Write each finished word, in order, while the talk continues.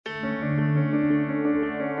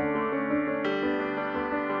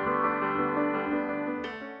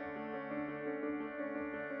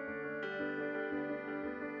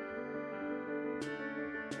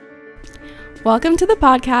Welcome to the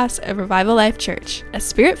podcast of Revival Life Church, a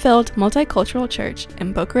spirit-filled multicultural church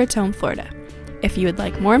in Boca Raton, Florida. If you would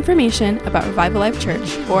like more information about Revival Life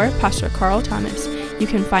Church or Pastor Carl Thomas, you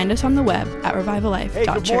can find us on the web at revivallife.church. Hey,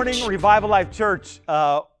 good morning, Revival Life Church.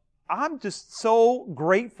 I'm just so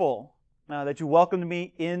grateful that you welcomed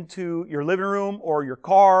me into your living room or your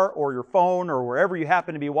car or your phone or wherever you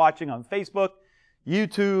happen to be watching on Facebook,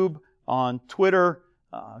 YouTube, on Twitter.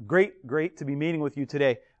 Great to be meeting with you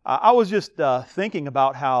today. I was just thinking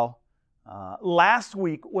about how last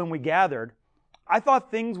week when we gathered, I thought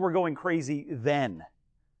things were going crazy then.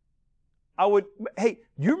 Hey,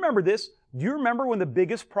 do you remember this? Do you remember when the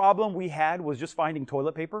biggest problem we had was just finding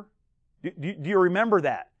toilet paper? Do you remember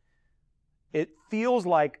that? It feels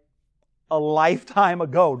like a lifetime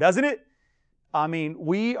ago, doesn't it? I mean,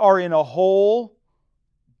 we are in a whole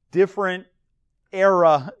different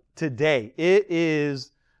era today. It is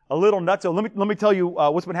a little nuts. So let me tell you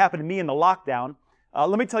what's been happening to me in the lockdown.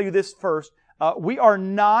 Let me tell you this first. We are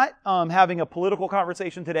not having a political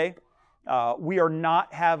conversation today. We are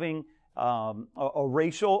not having a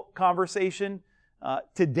racial conversation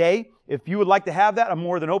today. If you would like to have that, I'm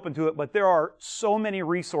more than open to it. But there are so many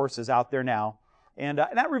resources out there now. And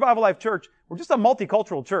at Revival Life Church, we're just a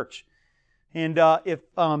multicultural church. And if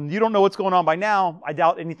you don't know what's going on by now, I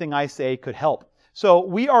doubt anything I say could help. So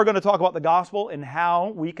we are going to talk about the gospel and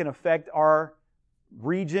how we can affect our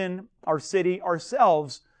region, our city,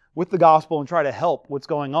 ourselves with the gospel and try to help what's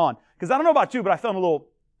going on. Because I don't know about you, but I felt a little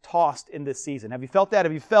tossed in this season. Have you felt that?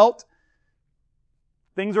 Have you felt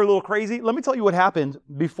things are a little crazy? Let me tell you what happened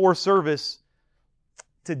before service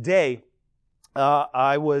today.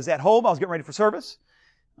 I was at home. I was getting ready for service.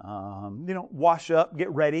 Wash up,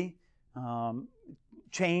 get ready,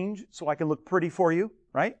 change so I can look pretty for you,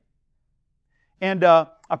 right? And I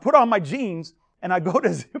put on my jeans and I go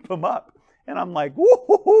to zip them up. And I'm like,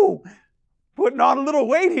 woo-hoo-hoo, putting on a little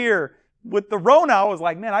weight here. With the Rona, I was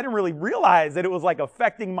like, man, I didn't really realize that it was like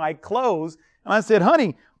affecting my clothes. And I said,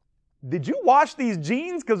 honey, did you wash these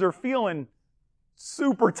jeans? Because they're feeling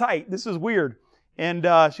super tight. This is weird.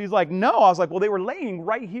 And she's like, no. I was like, well, they were laying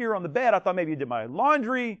right here on the bed. I thought maybe you did my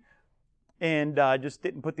laundry and just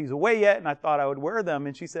didn't put these away yet. And I thought I would wear them.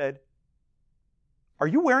 And she said, are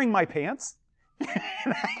you wearing my pants?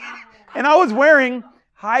 And I was wearing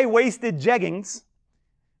high-waisted jeggings,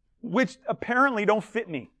 which apparently don't fit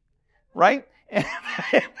me, right?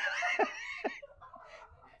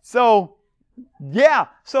 So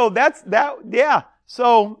that's that. Yeah.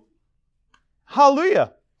 So,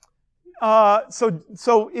 hallelujah.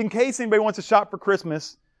 So in case anybody wants to shop for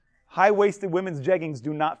Christmas, high-waisted women's jeggings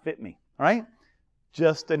do not fit me, all right?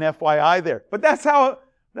 Just an FYI there. But that's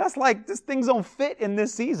like, just things don't fit in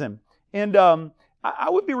this season. And I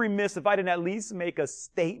would be remiss if I didn't at least make a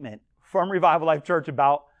statement from Revival Life Church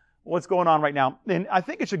about what's going on right now. And I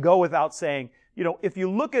think it should go without saying, if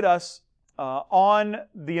you look at us on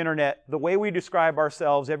the internet, the way we describe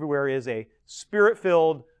ourselves everywhere is a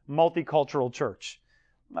spirit-filled, multicultural church.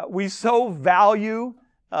 We so value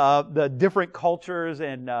the different cultures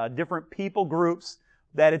and different people groups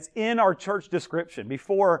that it's in our church description.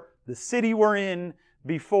 Before the city we're in,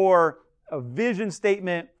 before a vision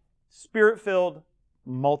statement, spirit-filled,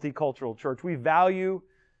 multicultural church. We value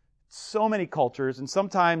so many cultures, and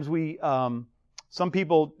sometimes some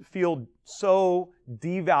people feel so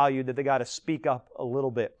devalued that they got to speak up a little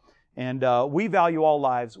bit. And we value all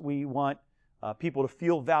lives. We want people to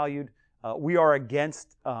feel valued. We are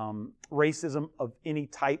against racism of any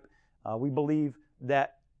type. We believe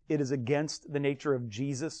that it is against the nature of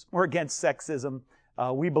Jesus. We're against sexism.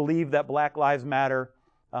 We believe that Black lives matter.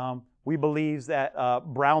 We believe that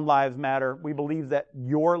brown lives matter. We believe that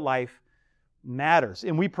your life matters.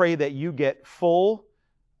 And we pray that you get full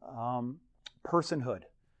personhood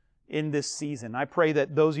in this season. I pray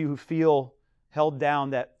that those of you who feel held down,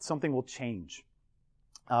 that something will change.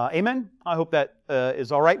 Amen? I hope that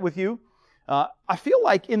is all right with you. I feel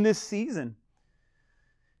like in this season,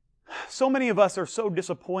 so many of us are so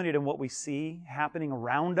disappointed in what we see happening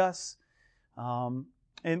around us.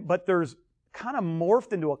 But there's kind of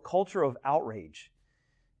morphed into a culture of outrage.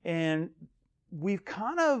 And we've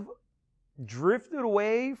kind of drifted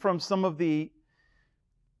away from some of the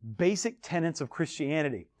basic tenets of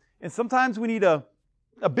Christianity. And sometimes we need a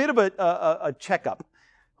bit of a checkup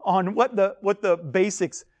on what the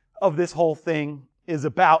basics of this whole thing is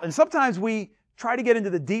about. And sometimes we try to get into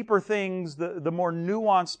the deeper things, the more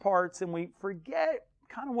nuanced parts, and we forget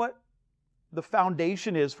kind of what the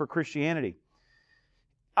foundation is for Christianity.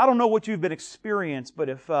 I don't know what you've been experienced, but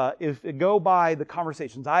if it go by the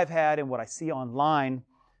conversations I've had and what I see online,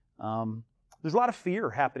 there's a lot of fear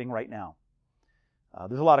happening right now.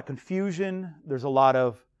 There's a lot of confusion. There's a lot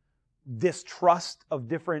of distrust of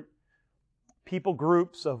different people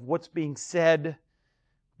groups, of what's being said.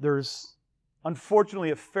 There's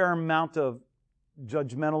unfortunately a fair amount of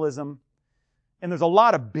judgmentalism. And there's a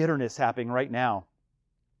lot of bitterness happening right now.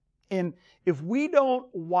 And if we don't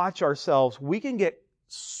watch ourselves, we can get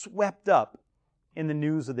swept up in the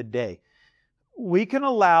news of the day. We can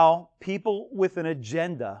allow people with an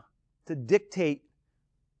agenda to dictate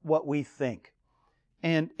what we think.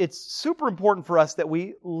 And it's super important for us that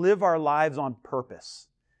we live our lives on purpose.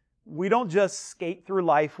 We don't just skate through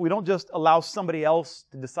life. We don't just allow somebody else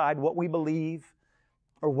to decide what we believe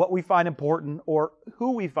or what we find important or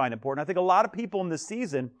who we find important. I think a lot of people in this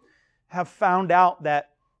season have found out that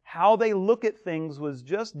how they look at things was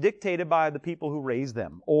just dictated by the people who raised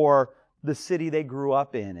them or the city they grew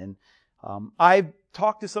up in. And I've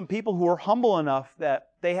talked to some people who are humble enough that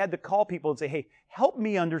they had to call people and say, hey, help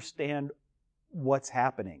me understand what's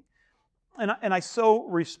happening. And I so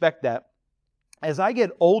respect that. As I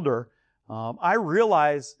get older, I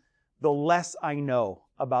realize the less I know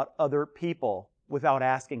about other people without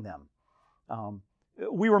asking them.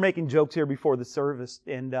 We were making jokes here before the service,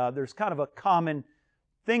 and there's kind of a common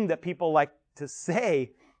thing that people like to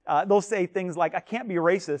say. They'll say things like, I can't be a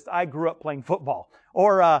racist, I grew up playing football.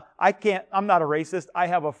 Or I'm not a racist, I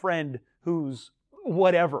have a friend who's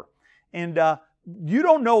whatever. And you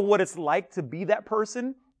don't know what it's like to be that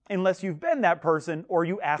person unless you've been that person or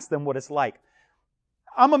you ask them what it's like.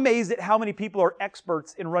 I'm amazed at how many people are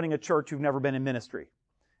experts in running a church who've never been in ministry.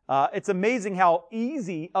 It's amazing how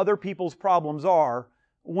easy other people's problems are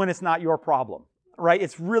when it's not your problem, right?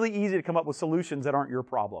 It's really easy to come up with solutions that aren't your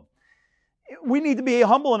problem. We need to be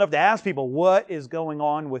humble enough to ask people, what is going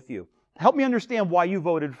on with you? Help me understand why you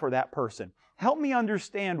voted for that person. Help me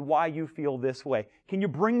understand why you feel this way. Can you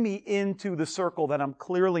bring me into the circle that I'm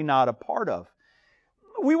clearly not a part of?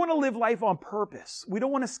 We want to live life on purpose. We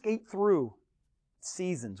don't want to skate through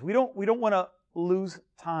seasons. We don't want to lose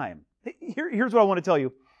time. Here's what I want to tell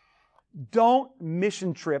you. Don't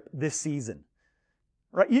mission trip this season.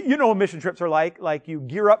 Right? You know what mission trips are like. Like you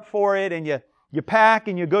gear up for it and you pack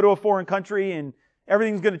and you go to a foreign country and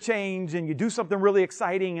everything's going to change and you do something really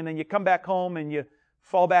exciting and then you come back home and you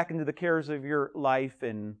fall back into the cares of your life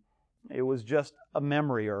and it was just a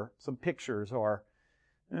memory or some pictures or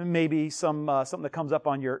maybe something that comes up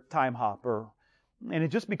on your time hop and it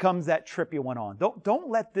just becomes that trip you went on. Don't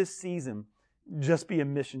let this season just be a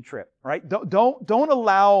mission trip, right? Don't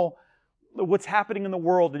allow what's happening in the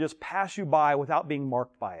world to just pass you by without being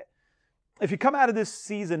marked by it. If you come out of this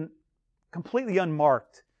season completely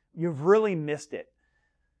unmarked, you've really missed it.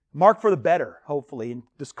 Marked for the better, hopefully. And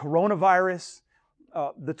this coronavirus,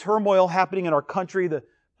 the turmoil happening in our country, the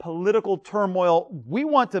political turmoil, we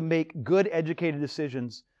want to make good, educated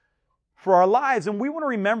decisions for our lives. And we want to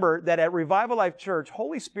remember that at Revival Life Church,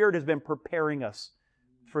 Holy Spirit has been preparing us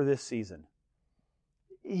for this season.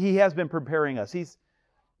 He has been preparing us.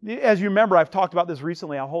 As you remember, I've talked about this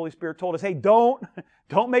recently, how Holy Spirit told us, hey, don't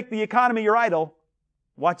make the economy your idol.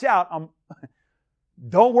 Watch out.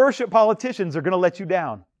 Don't worship politicians. They're going to let you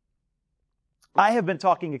down. I have been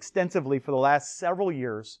talking extensively for the last several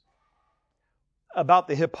years about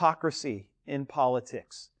the hypocrisy in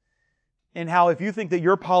politics and how if you think that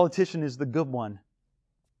your politician is the good one.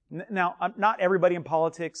 Now, not everybody in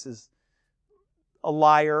politics is a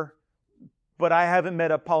liar, but I haven't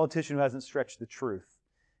met a politician who hasn't stretched the truth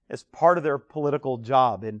as part of their political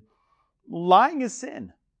job. And lying is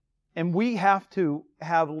sin. And we have to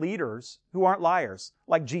have leaders who aren't liars,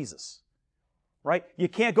 like Jesus. Right? You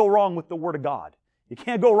can't go wrong with the Word of God. You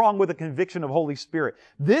can't go wrong with the conviction of Holy Spirit.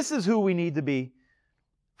 This is who we need to be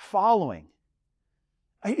following.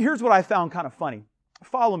 Here's what I found kind of funny.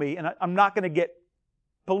 Follow me, and I'm not going to get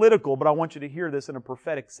political, but I want you to hear this in a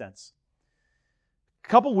prophetic sense. A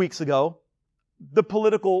couple weeks ago, the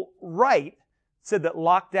political right said that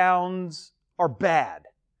lockdowns are bad.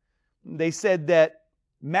 They said that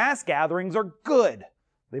mass gatherings are good.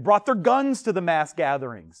 They brought their guns to the mass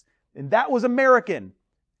gatherings. And that was American.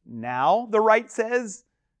 Now the right says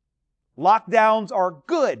lockdowns are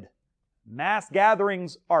good. Mass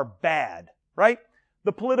gatherings are bad. Right?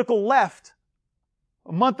 The political left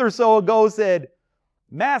a month or so ago said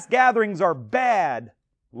mass gatherings are bad.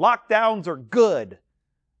 Lockdowns are good.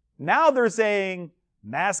 Now they're saying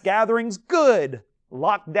mass gatherings good.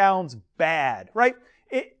 Lockdowns bad. Right?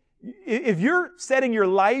 If you're setting your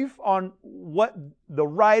life on what the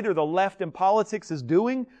right or the left in politics is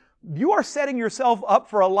doing, you are setting yourself up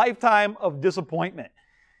for a lifetime of disappointment.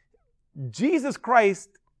 Jesus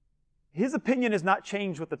Christ, His opinion has not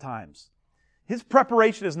changed with the times. His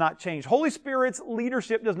preparation has not changed. Holy Spirit's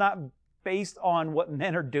leadership does not based on what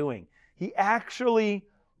men are doing. He actually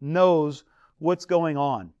knows what's going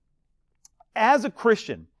on. As a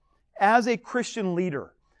Christian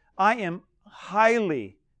leader, I am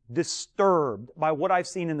highly disturbed by what I've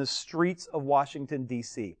seen in the streets of Washington,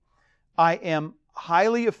 D.C. I am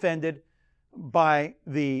highly offended by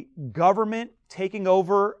the government taking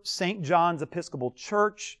over St. John's Episcopal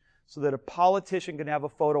Church so that a politician can have a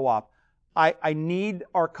photo op. I need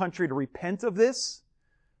our country to repent of this.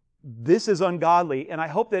 This is ungodly, and I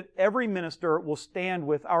hope that every minister will stand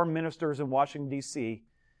with our ministers in Washington, D.C.,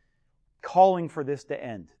 calling for this to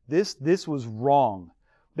end. This was wrong.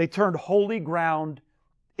 They turned holy ground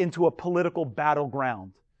into a political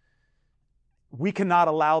battleground. We cannot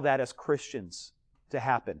allow that as Christians to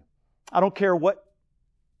happen. I don't care what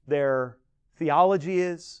their theology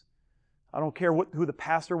is. I don't care who the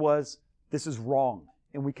pastor was. This is wrong,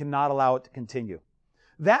 and we cannot allow it to continue.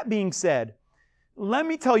 That being said, let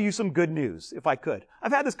me tell you some good news, if I could.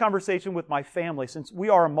 I've had this conversation with my family since we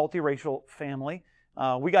are a multiracial family.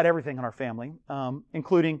 We got everything in our family,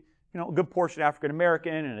 including, a good portion African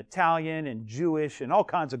American and Italian and Jewish and all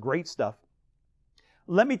kinds of great stuff.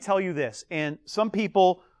 Let me tell you this, and some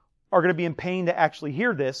people are going to be in pain to actually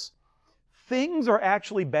hear this. Things are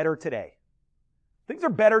actually better today. Things are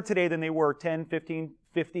better today than they were 10, 15,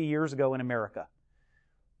 50 years ago in America.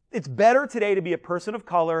 It's better today to be a person of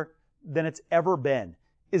color than it's ever been.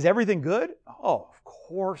 Is everything good? Oh, of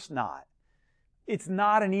course not. It's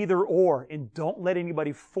not an either or, and don't let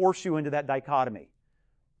anybody force you into that dichotomy.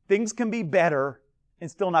 Things can be better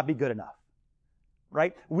and still not be good enough,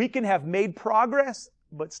 right? We can have made progress,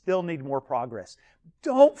 but still need more progress.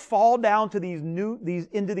 Don't fall down to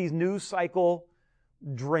into these news cycle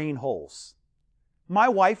drain holes. My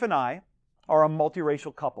wife and I are a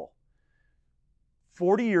multiracial couple.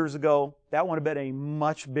 40 years ago, that would have been a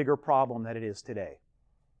much bigger problem than it is today.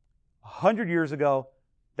 100 years ago,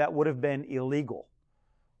 that would have been illegal.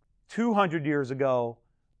 200 years ago,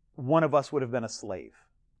 one of us would have been a slave.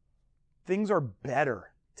 Things are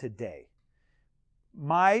better today.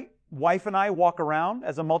 My wife and I walk around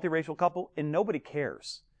as a multiracial couple, and nobody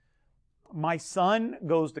cares. My son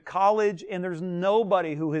goes to college, and there's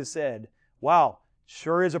nobody who has said, wow,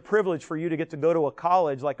 sure is a privilege for you to get to go to a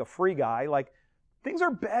college like a free guy. Like, things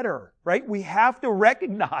are better, right? We have to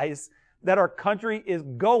recognize that our country is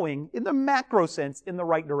going, in the macro sense, in the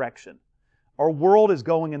right direction. Our world is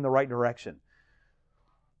going in the right direction.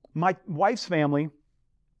 My wife's family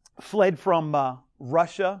fled from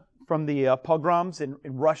Russia, from the pogroms in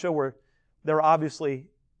Russia, where they're obviously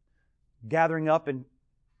gathering up and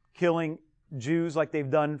killing Jews like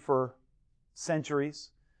they've done for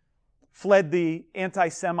centuries. Fled the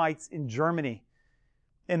anti-Semites in Germany,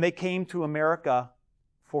 and they came to America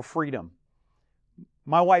for freedom.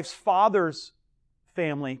 My wife's father's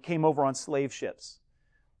family came over on slave ships.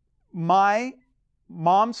 My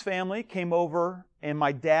mom's family came over, and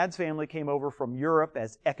my dad's family came over from Europe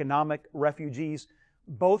as economic refugees,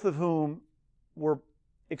 both of whom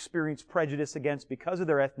experienced prejudice against because of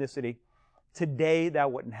their ethnicity. Today,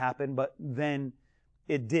 that wouldn't happen, but then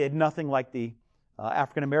it did. Nothing like the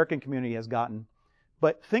African American community has gotten.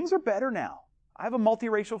 But things are better now. I have a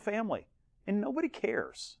multiracial family, and nobody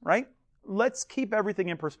cares, right? Let's keep everything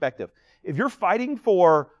in perspective. If you're fighting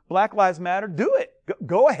for Black Lives Matter, do it.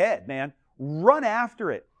 Go ahead, man. Run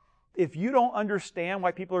after it. If you don't understand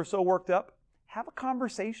why people are so worked up, have a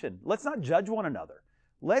conversation. Let's not judge one another.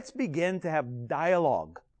 Let's begin to have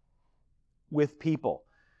dialogue with people.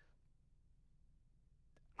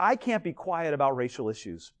 I can't be quiet about racial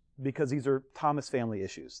issues because these are Thomas family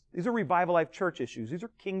issues. These are Revival Life Church issues. These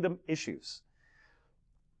are kingdom issues.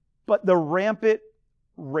 But the rampant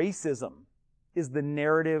racism is the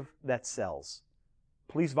narrative that sells.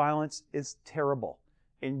 Police violence is terrible.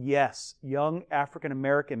 And yes, young African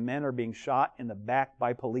American men are being shot in the back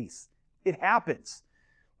by police. It happens.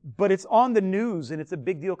 But it's on the news, and it's a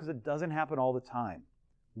big deal because it doesn't happen all the time.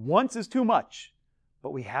 Once is too much,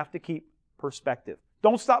 but we have to keep perspective.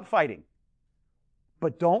 Don't stop fighting.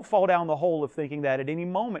 But don't fall down the hole of thinking that at any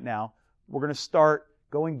moment now, we're going to start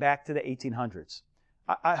going back to the 1800s.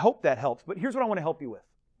 I hope that helps, but here's what I want to help you with.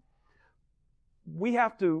 We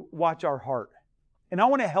have to watch our heart. And I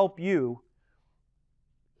want to help you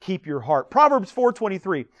keep your heart. Proverbs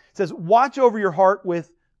 4:23 says, watch over your heart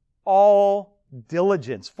with all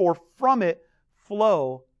diligence, for from it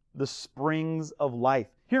flow the springs of life.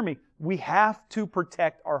 Hear me, we have to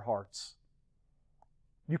protect our hearts.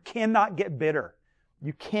 You cannot get bitter.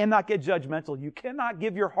 You cannot get judgmental. You cannot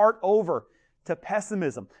give your heart over to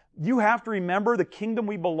pessimism. You have to remember the kingdom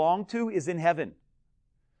we belong to is in heaven.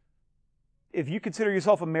 if you consider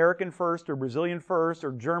yourself American first or Brazilian first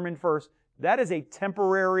or German first, that is a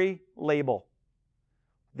temporary label.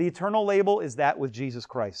 The eternal label is that with Jesus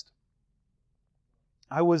Christ.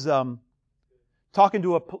 I was talking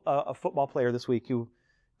to a football player this week who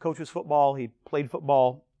coaches football. He played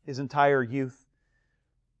football his entire youth.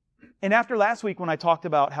 And after last week when I talked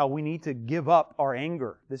about how we need to give up our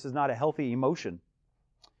anger, this is not a healthy emotion,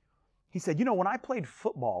 he said, you know, when I played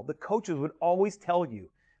football, the coaches would always tell you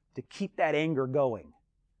to keep that anger going.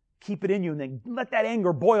 Keep it in you and then let that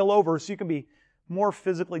anger boil over so you can be more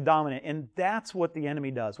physically dominant. And that's what the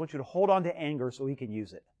enemy does. I want you to hold on to anger so he can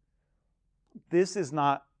use it. This is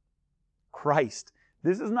not Christ.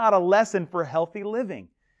 This is not a lesson for healthy living.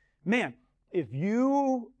 Man, if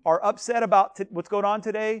you are upset about what's going on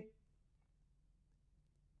today,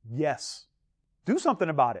 yes, do something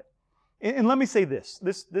about it. And let me say this.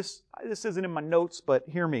 This isn't in my notes, but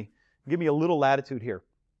hear me. Give me a little latitude here.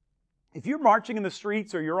 If you're marching in the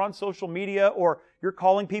streets or you're on social media or you're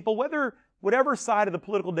calling people, whatever side of the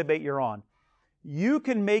political debate you're on, you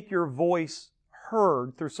can make your voice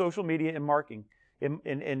heard through social media and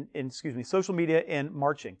social media and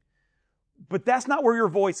marching. But that's not where your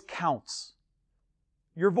voice counts.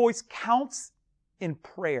 Your voice counts in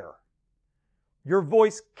prayer. Your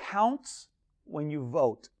voice counts when you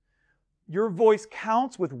vote. Your voice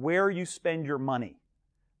counts with where you spend your money.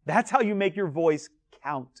 That's how you make your voice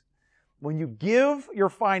count. When you give your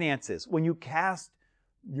finances, when you cast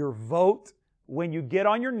your vote, when you get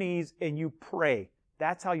on your knees and you pray,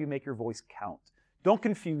 that's how you make your voice count. Don't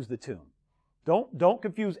confuse the tune. Don't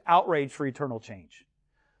confuse outrage for eternal change.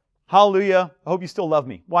 Hallelujah. I hope you still love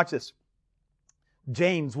me. Watch this.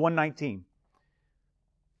 James 1:19.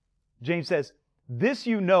 James says, "This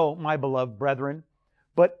you know, my beloved brethren,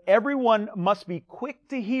 but everyone must be quick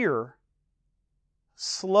to hear,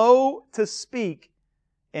 slow to speak,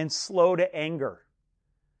 and slow to anger.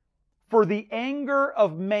 For the anger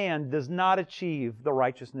of man does not achieve the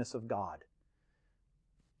righteousness of God."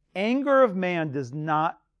 Anger of man does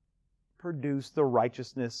not produce the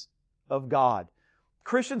righteousness of God.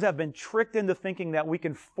 Christians have been tricked into thinking that we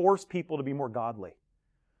can force people to be more godly.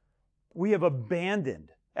 We have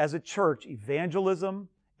abandoned, as a church, evangelism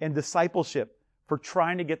and discipleship for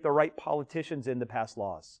trying to get the right politicians in to pass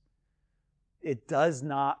laws. It does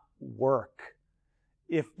not work.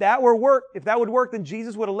 If that would work, then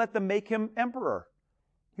Jesus would have let them make him emperor.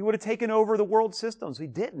 He would have taken over the world systems. He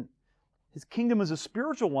didn't. His kingdom is a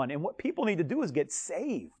spiritual one, and what people need to do is get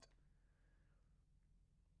saved.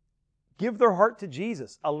 Give their heart to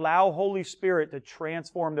Jesus. Allow Holy Spirit to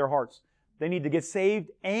transform their hearts. They need to get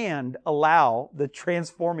saved and allow the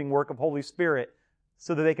transforming work of Holy Spirit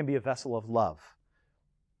so that they can be a vessel of love.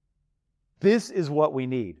 This is what we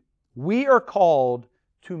need. We are called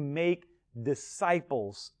to make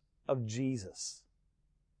disciples of Jesus.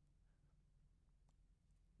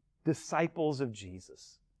 Disciples of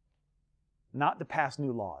Jesus. Not to pass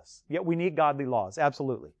new laws. Yet we need godly laws,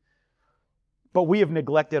 absolutely. But we have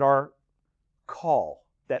neglected our call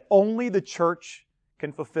that only the church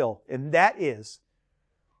can fulfill, and that is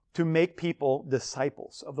to make people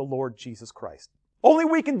disciples of the Lord Jesus Christ. Only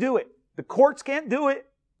we can do it. The courts can't do it.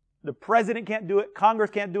 The president can't do it.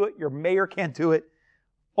 Congress can't do it. Your mayor can't do it.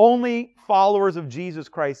 Only followers of Jesus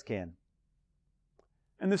Christ can.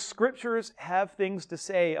 And the scriptures have things to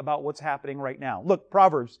say about what's happening right now. Look,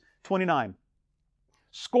 Proverbs 29.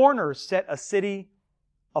 Scorners set a city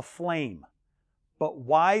aflame, but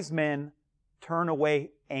wise men turn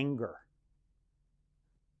away anger.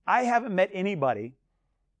 I haven't met anybody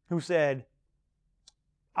who said,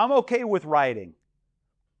 I'm okay with rioting.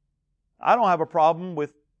 I don't have a problem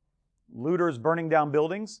with looters burning down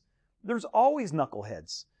buildings. There's always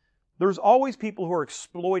knuckleheads. There's always people who are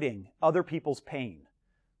exploiting other people's pain.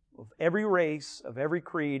 Of every race, of every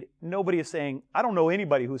creed, nobody is saying, I don't know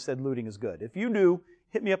anybody who said looting is good. If you do,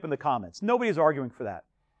 hit me up in the comments. Nobody is arguing for that.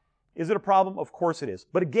 Is it a problem? Of course it is.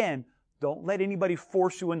 But again, don't let anybody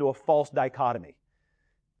force you into a false dichotomy.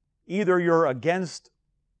 Either you're against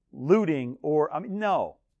looting or,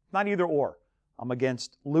 no, not either or. I'm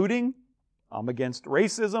against looting. I'm against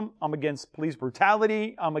racism. I'm against police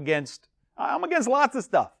brutality. I'm against lots of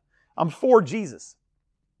stuff. I'm for Jesus.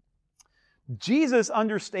 Jesus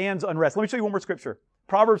understands unrest. Let me show you one more scripture.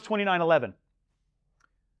 Proverbs 29:11.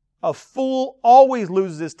 A fool always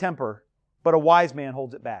loses his temper, but a wise man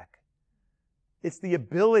holds it back. It's the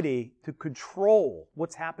ability to control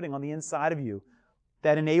what's happening on the inside of you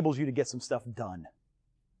that enables you to get some stuff done.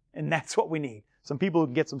 And that's what we need. Some people who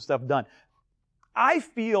can get some stuff done. I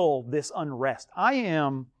feel this unrest.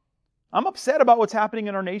 I'm upset about what's happening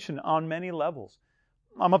in our nation on many levels.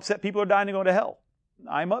 I'm upset people are dying to go to hell.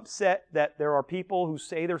 I'm upset that there are people who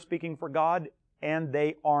say they're speaking for God and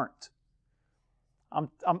they aren't.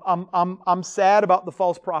 I'm sad about the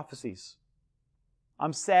false prophecies.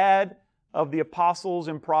 I'm sad of the apostles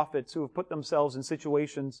and prophets who have put themselves in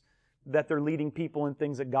situations that they're leading people in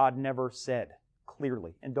things that God never said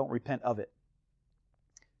clearly and don't repent of it.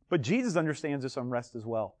 But Jesus understands this unrest as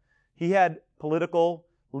well. He had political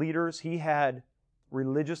leaders, he had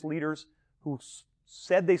religious leaders who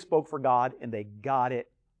said they spoke for God and they got it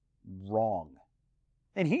wrong.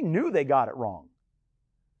 And he knew they got it wrong.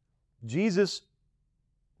 Jesus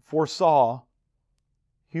foresaw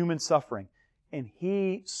human suffering and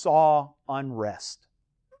he saw unrest.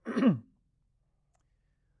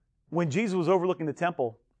 When Jesus was overlooking the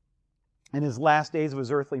temple in his last days of his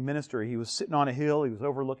earthly ministry, he was sitting on a hill, he was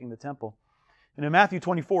overlooking the temple. And in Matthew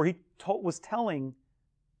 24, he was telling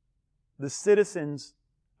the citizens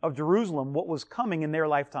of Jerusalem what was coming in their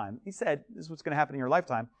lifetime. He said, this is what's going to happen in your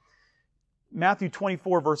lifetime. Matthew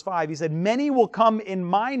 24, verse 5, he said, "Many will come in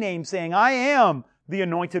my name, saying, I am the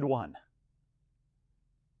anointed one."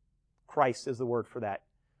 Christ is the word for that,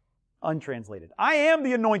 untranslated. "I am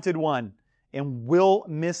the anointed one," and will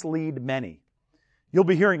mislead many. You'll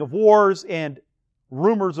be hearing of wars and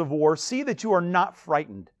rumors of war. See that you are not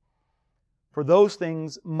frightened, for those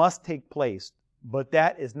things must take place, but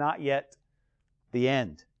that is not yet the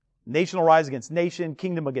end. Nation will rise against nation,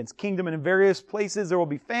 kingdom against kingdom, and in various places there will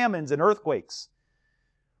be famines and earthquakes.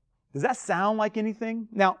 Does that sound like anything?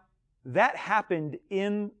 Now, that happened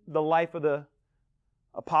in the life of the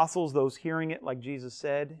apostles, those hearing it, like Jesus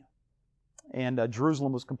said, and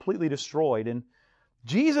Jerusalem was completely destroyed. And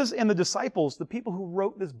Jesus and the disciples, the people who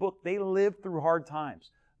wrote this book, they lived through hard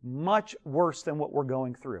times, much worse than what we're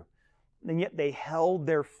going through. And yet they held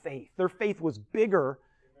their faith. Their faith was bigger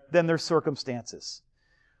than their circumstances.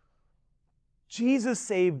 Jesus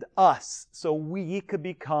saved us so we could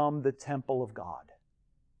become the temple of God.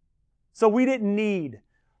 So we didn't need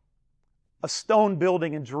a stone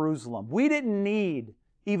building in Jerusalem. We didn't need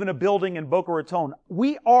even a building in Boca Raton.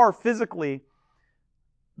 We are physically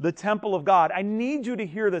the temple of God. I need you to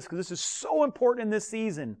hear this because this is so important in this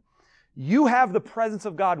season. You have the presence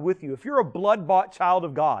of God with you. If you're a blood-bought child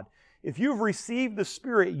of God, if you've received the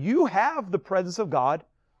Spirit, you have the presence of God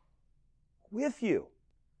with you.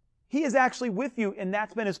 He is actually with you, and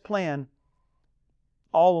that's been His plan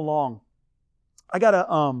all along. I got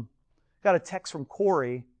a text from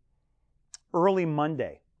Corey early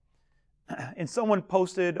Monday, and someone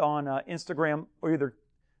posted on Instagram, or either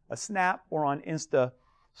a snap or on Insta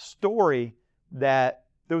story, that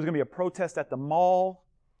there was going to be a protest at the mall,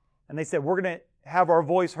 and they said, we're going to have our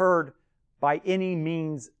voice heard by any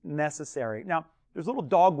means necessary. Now, there's little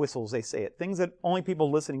dog whistles, they say it, things that only people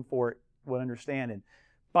listening for it would understand. And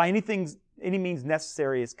by any means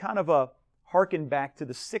necessary is kind of a harken back to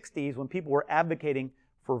the 60s when people were advocating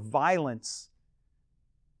for violence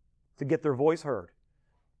to get their voice heard.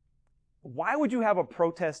 Why would you have a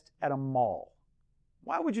protest at a mall?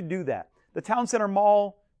 Why would you do that? The Town Center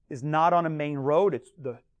Mall is not on a main road.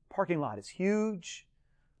 The parking lot is huge.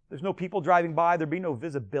 There's no people driving by. There'd be no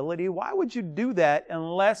visibility. Why would you do that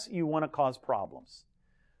unless you want to cause problems?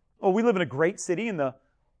 Oh, we live in a great city, and the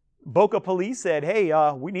Boca police said, hey,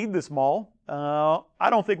 we need this mall. I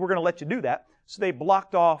don't think we're going to let you do that. So they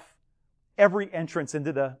blocked off every entrance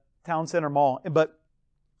into the Town Center Mall. But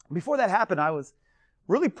before that happened, I was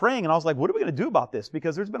really praying, and I was like, what are we going to do about this?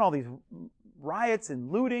 Because there's been all these riots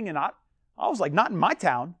and looting, and I was like, not in my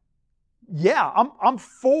town. Yeah, I'm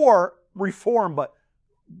for reform, but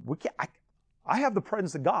we can't. I have the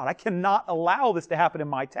presence of God. I cannot allow this to happen in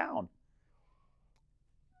my town.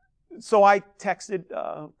 So I texted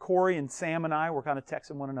Corey, and Sam and I were kind of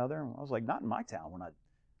texting one another, and I was like, not in my town.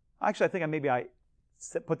 I think I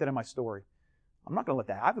put that in my story. I'm not going to let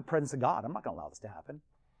that. I have the presence of God. I'm not going to allow this to happen.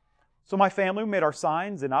 So my family, we made our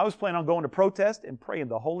signs, and I was planning on going to protest and praying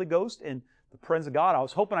the Holy Ghost and the presence of God. I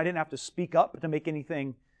was hoping I didn't have to speak up to make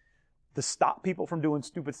anything to stop people from doing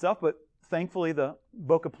stupid stuff, but thankfully the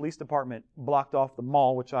Boca Police Department blocked off the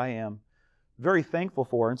mall, which I am very thankful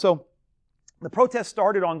for. And so the protest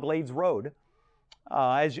started on Glades Road,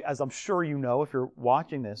 as I'm sure you know if you're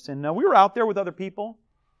watching this. And we were out there with other people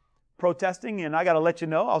protesting, and I got to let you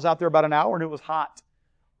know, I was out there about an hour, and it was hot.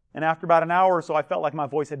 And after about an hour or so, I felt like my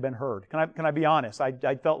voice had been heard. Can I be honest?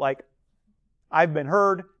 I felt like I've been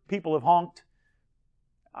heard. People have honked.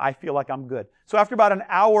 I feel like I'm good. So after about an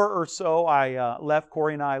hour or so, I left.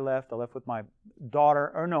 Corey and I left. I left with my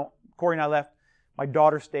daughter. Or no, Corey and I left. My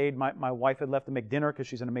daughter stayed. My wife had left to make dinner because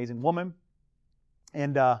she's an amazing woman.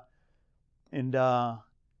 And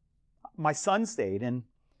my son stayed. And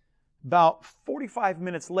about 45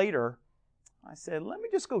 minutes later, I said, let me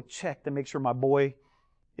just go check to make sure my boy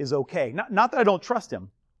is okay. Not that I don't trust him.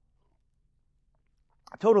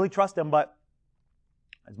 I totally trust him, but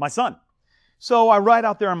it's my son. So I ride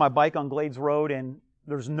out there on my bike on Glades Road, and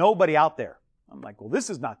there's nobody out there. I'm like, well, this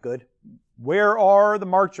is not good. Where are the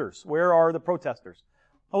marchers? Where are the protesters?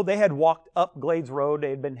 Oh, they had walked up Glades Road. They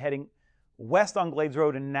had been heading west on Glades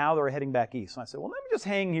Road, and now they're heading back east. And I said, well, let me just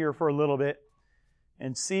hang here for a little bit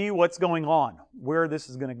and see what's going on, where this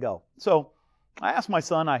is going to go. So I asked my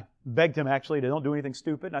son, I begged him actually to don't do anything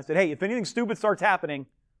stupid. And I said, hey, if anything stupid starts happening,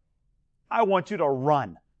 I want you to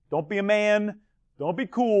run. Don't be a man. Don't be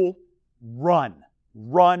cool. Run.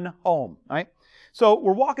 Run home. All right? So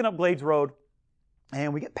we're walking up Glades Road,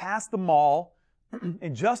 and we get past the mall.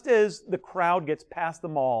 And just as the crowd gets past the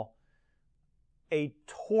mall, a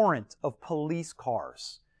torrent of police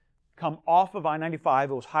cars come off of I-95.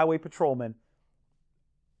 It was highway patrolmen.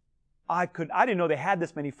 I didn't know they had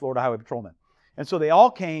this many Florida highway patrolmen. And so they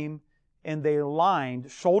all came and they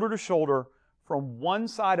lined shoulder to shoulder from one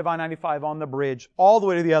side of I-95 on the bridge all the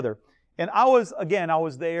way to the other. And I was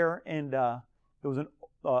there, and there was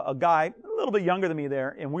a guy a little bit younger than me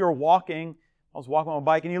there, and we were walking. I was walking on my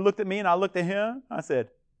bike, and he looked at me, and I looked at him. I said,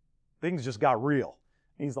 things just got real.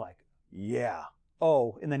 And he's like, yeah.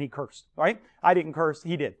 Oh, and then he cursed, right? I didn't curse.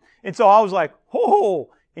 He did. And so I was like,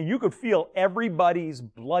 oh, and you could feel everybody's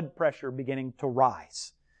blood pressure beginning to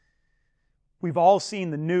rise. We've all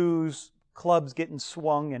seen the news, clubs getting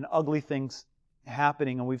swung and ugly things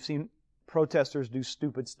happening, and we've seen protesters do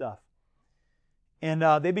stupid stuff. And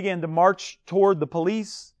they began to march toward the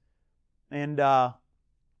police, and I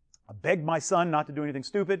begged my son not to do anything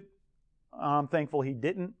stupid. I'm thankful he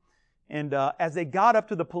didn't. And as they got up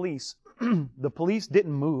to the police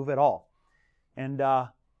didn't move at all. And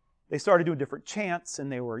they started doing different chants,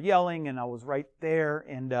 and they were yelling, and I was right there.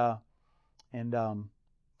 And a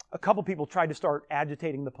couple people tried to start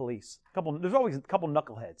agitating the police. There's always a couple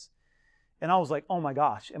knuckleheads. And I was like, oh my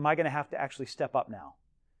gosh, am I going to have to actually step up now?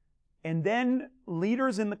 And then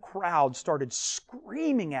leaders in the crowd started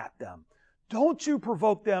screaming at them. Don't you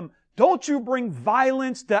provoke them. Don't you bring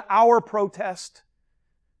violence to our protest.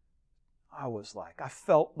 I was like, I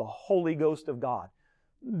felt the Holy Ghost of God.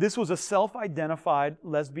 This was a self-identified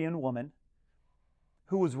lesbian woman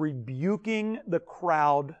who was rebuking the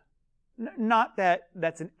crowd. Not that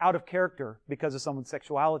that's an out of character because of someone's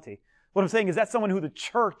sexuality. What I'm saying is that's someone who the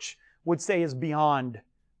church would say is beyond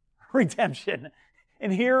redemption.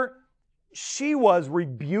 And here she was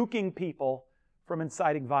rebuking people from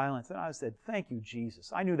inciting violence. And I said, thank you,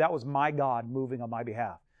 Jesus. I knew that was my God moving on my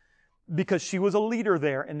behalf. Because she was a leader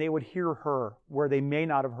there, and they would hear her where they may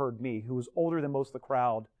not have heard me, who was older than most of the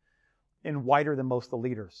crowd and whiter than most of the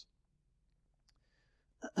leaders.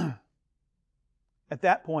 At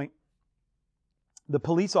that point, the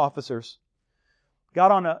police officers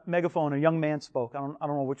got on a megaphone. A young man spoke. I don't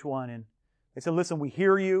know which one. And they said, listen, we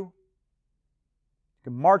hear you. You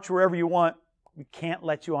can march wherever you want. We can't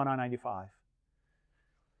let you on I-95.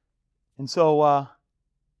 And so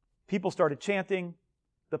people started chanting.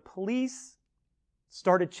 The police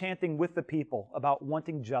started chanting with the people about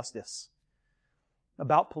wanting justice,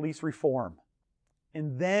 about police reform.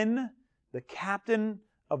 And then the captain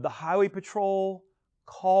of the highway patrol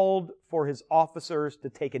called for his officers to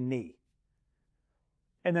take a knee.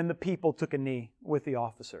 And then the people took a knee with the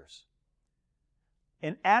officers.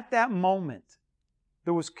 And at that moment,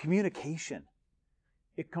 there was communication.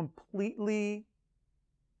 It completely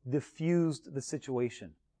diffused the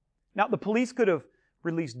situation. Now, the police could have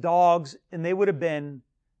released dogs, and they would have been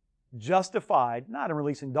justified, not in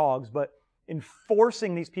releasing dogs, but in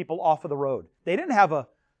forcing these people off of the road. They didn't have a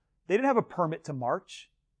permit to march.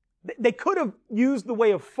 They could have used the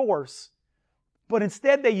way of force, but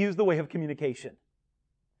instead they used the way of communication.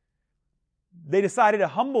 They decided to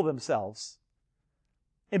humble themselves.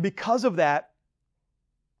 And because of that,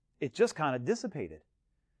 it just kind of dissipated.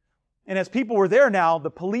 And as people were there now, the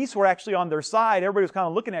police were actually on their side. Everybody was kind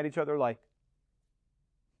of looking at each other like,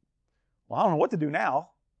 well, I don't know what to do now.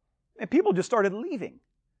 And people just started leaving.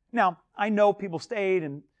 Now, I know people stayed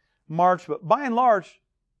and marched, but by and large,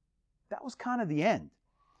 that was kind of the end.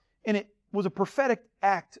 And it was a prophetic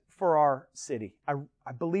act for our city.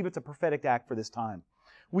 I believe it's a prophetic act for this time.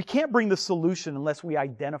 We can't bring the solution unless we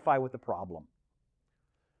identify with the problem.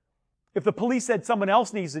 If the police said someone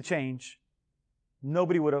else needs to change,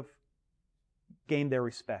 nobody would have gained their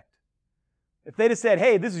respect. If they'd have said,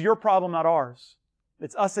 hey, this is your problem, not ours.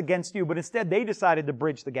 It's us against you. But instead, they decided to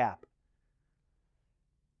bridge the gap.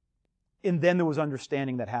 And then there was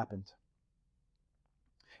understanding that happened.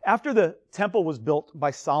 After the temple was built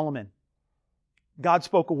by Solomon, God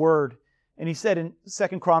spoke a word, And he said in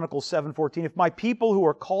 2 Chronicles 7:14, if my people who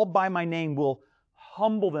are called by my name will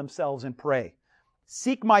humble themselves and pray,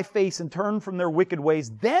 seek my face and turn from their wicked ways,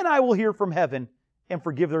 then I will hear from heaven and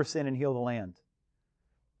forgive their sin and heal the land.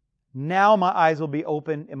 Now my eyes will be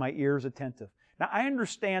open and my ears attentive. Now I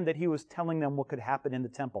understand that he was telling them what could happen in the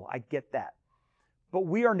temple. I get that. But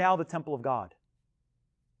we are now the temple of God.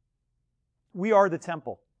 We are the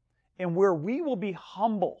temple. And where we will be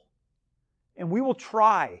humble and we will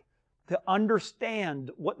try to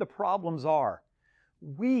understand what the problems are,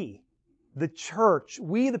 we, the church,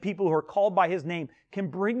 we, the people who are called by His name, can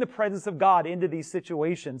bring the presence of God into these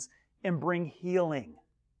situations and bring healing.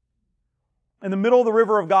 In the middle of the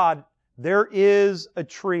river of God, there is a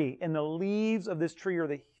tree, and the leaves of this tree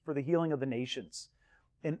are for the healing of the nations.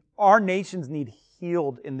 And our nations need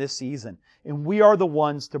healed in this season, and we are the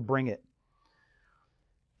ones to bring it.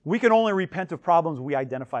 We can only repent of problems we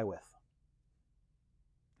identify with.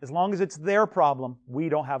 As long as it's their problem, we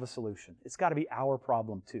don't have a solution. It's got to be our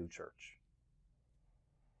problem too, church.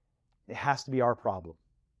 It has to be our problem.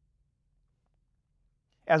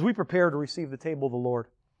 As we prepare to receive the table of the Lord,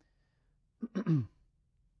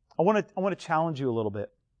 I want to challenge you a little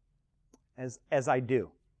bit, as I do.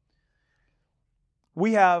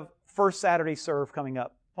 We have First Saturday Serve coming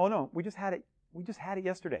up. Oh no, we just had it. We just had it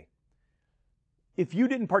yesterday. If you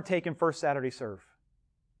didn't partake in First Saturday Serve,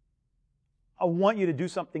 I want you to do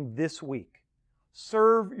something this week.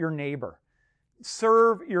 Serve your neighbor.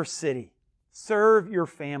 Serve your city. Serve your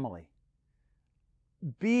family.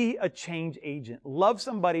 Be a change agent. Love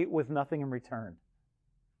somebody with nothing in return.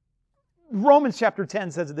 Romans chapter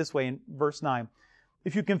 10 says it this way in verse 9.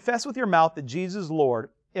 If you confess with your mouth that Jesus is Lord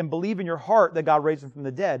and believe in your heart that God raised Him from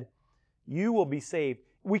the dead, you will be saved.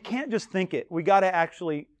 We can't just think it. We got to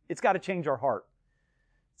actually, it's got to change our heart.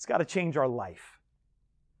 It's got to change our life.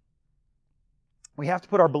 We have to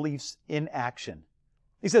put our beliefs in action.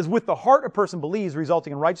 He says, with the heart a person believes,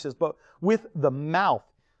 resulting in righteousness, but with the mouth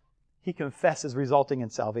he confesses, resulting in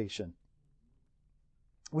salvation.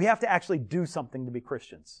 We have to actually do something to be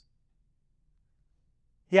Christians.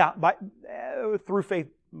 Yeah, through faith,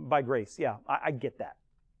 by grace. Yeah, I get that.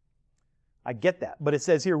 I get that. But it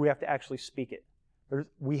says here we have to actually speak it.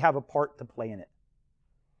 We have a part to play in it.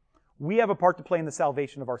 We have a part to play in the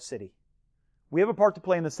salvation of our city. We have a part to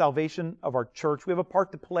play in the salvation of our church. We have a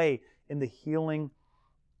part to play in the healing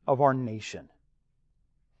of our nation.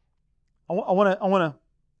 I want to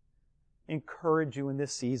encourage you in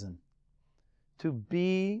this season to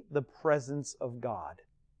be the presence of God.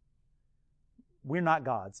 We're not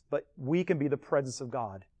gods, but we can be the presence of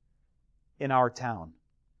God in our town.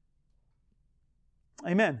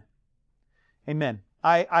 Amen. Amen.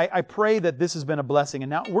 I pray that this has been a blessing. And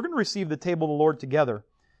now we're going to receive the table of the Lord together.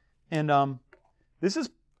 And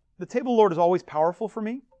the table of the Lord is always powerful for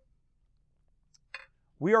me.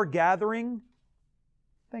 We are gathering.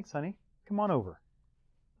 Thanks, honey. Come on over.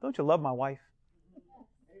 Don't you love my wife?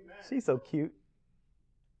 Amen. She's so cute.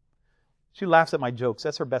 She laughs at my jokes.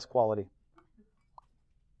 That's her best quality.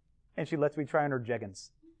 And she lets me try on her jeggings.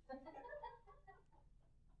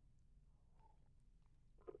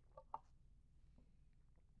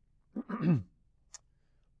 In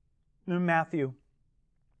Matthew,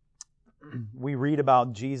 we read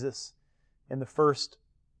about Jesus in the first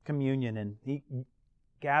communion, and He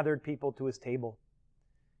gathered people to His table.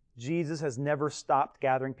 Jesus has never stopped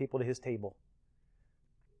gathering people to His table.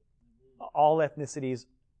 All ethnicities,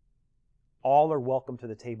 all are welcome to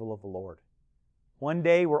the table of the Lord. One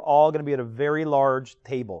day we're all going to be at a very large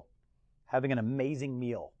table, having an amazing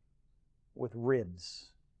meal with ribs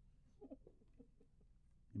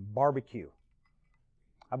and barbecue.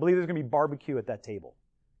 I believe there's going to be barbecue at that table.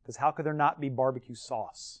 Because how could there not be barbecue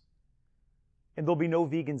sauce? And there'll be no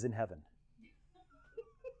vegans in heaven.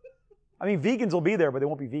 I mean, vegans will be there, but they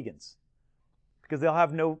won't be vegans. Because they'll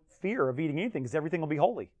have no fear of eating anything, because everything will be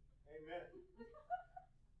holy. Amen.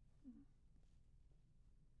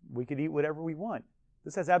 We could eat whatever we want.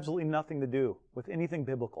 This has absolutely nothing to do with anything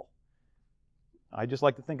biblical. I just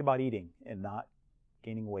like to think about eating and not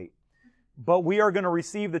gaining weight. But we are going to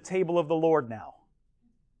receive the table of the Lord now.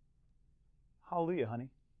 Hallelujah, honey.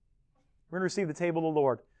 We're going to receive the table of the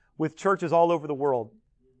Lord with churches all over the world,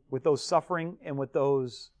 with those suffering and with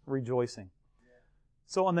those rejoicing.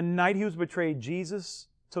 So on the night He was betrayed, Jesus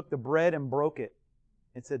took the bread and broke it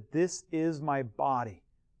and said, "This is my body,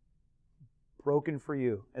 broken for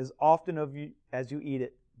you. As often of you as you eat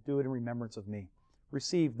it, do it in remembrance of me."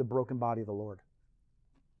 Receive the broken body of the Lord.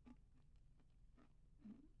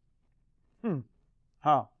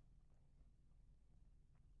 Huh.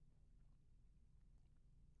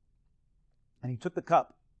 And He took the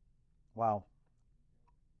cup. Wow.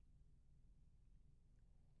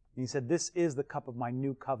 And He said, this is the cup of my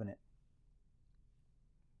new covenant.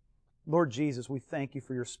 Lord Jesus, we thank You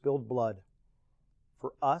for Your spilled blood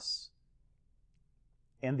for us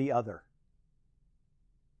and the other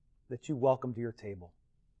that You welcome to Your table.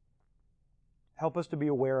 Help us to be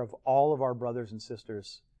aware of all of our brothers and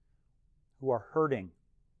sisters who are hurting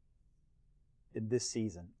in this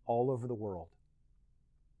season all over the world.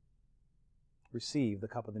 Receive the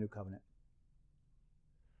cup of the new covenant.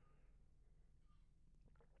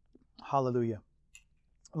 Hallelujah.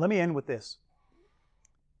 Let me end with this.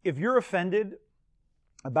 If you're offended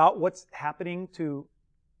about what's happening to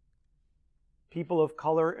people of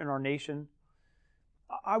color in our nation,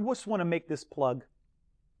 I just want to make this plug.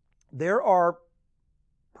 There are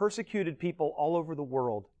persecuted people all over the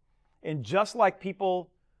world. And just like people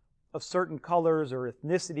of certain colors or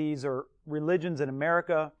ethnicities or religions in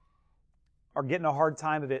America are getting a hard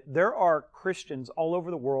time of it, there are Christians all over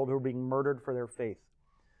the world who are being murdered for their faith.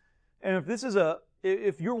 And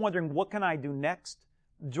if you're wondering, what can I do next?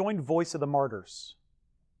 Join Voice of the Martyrs.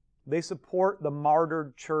 They support the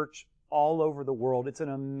martyred church all over the world. It's an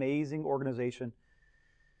amazing organization.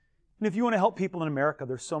 And if you want to help people in America,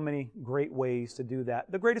 there's so many great ways to do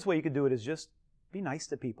that. The greatest way you can do it is just be nice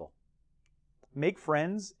to people. Make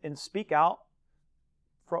friends and speak out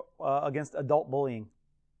against adult bullying.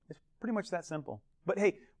 It's pretty much that simple. But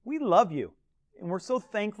hey, we love you, and we're so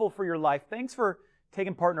thankful for your life. Thanks for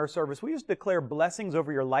taking part in our service. We just declare blessings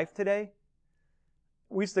over your life today.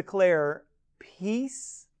 We just declare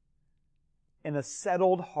peace and a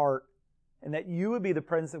settled heart, and that you would be the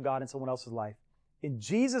presence of God in someone else's life. In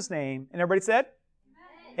Jesus' name, and everybody said?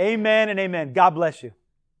 Amen, amen and amen. God bless you.